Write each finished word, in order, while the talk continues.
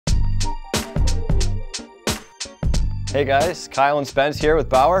Hey guys, Kyle and Spence here with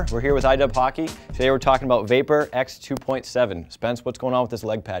Bauer. We're here with iDub Hockey. Today we're talking about Vapor X2.7. Spence, what's going on with this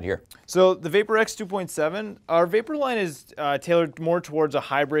leg pad here? So the Vapor X2.7, our Vapor line is tailored more towards a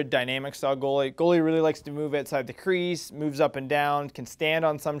hybrid dynamic style goalie. Goalie really likes to move outside the crease, moves up and down, can stand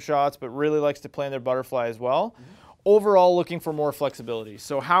on some shots, but really likes to play in their butterfly as well. Overall, looking for more flexibility.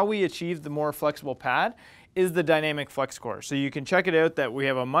 So how we achieve the more flexible pad is the dynamic flex core. So you can check it out that we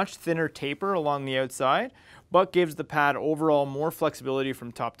have a much thinner taper along the outside, but gives the pad overall more flexibility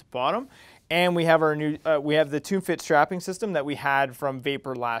from top to bottom. And we have our new, we have the Tune Fit strapping system that we had from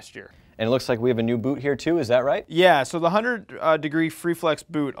Vapor last year. And it looks like we have a new boot here too, is that right? Yeah, so the 100-degree free flex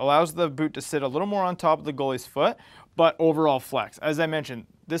boot allows the boot to sit a little more on top of the goalie's foot, but overall flex. As I mentioned,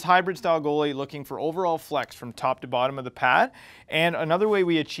 this hybrid style goalie looking for overall flex from top to bottom of the pad. And another way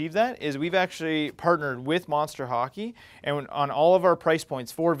we achieve that is we've actually partnered with Monster Hockey, and on all of our price points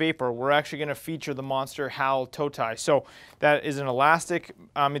for Vapor, we're actually going to feature the Monster Howl toe tie. So that is an elastic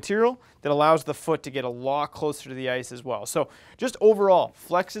material that allows the foot to get a lot closer to the ice as well. So just overall,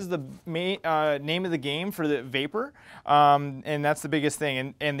 flex is the main, name of the game for the Vapor, and that's the biggest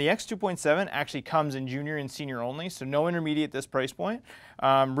thing. And the X2.7 actually comes in junior and senior only, so no intermediate at this price point.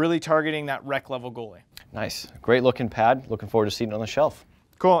 Really targeting that rec level goalie. Nice, great looking pad. Looking forward to seeing it on the shelf.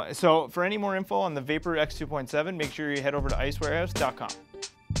 Cool, so for any more info on the Vapor X2.7, make sure you head over to icewarehouse.com.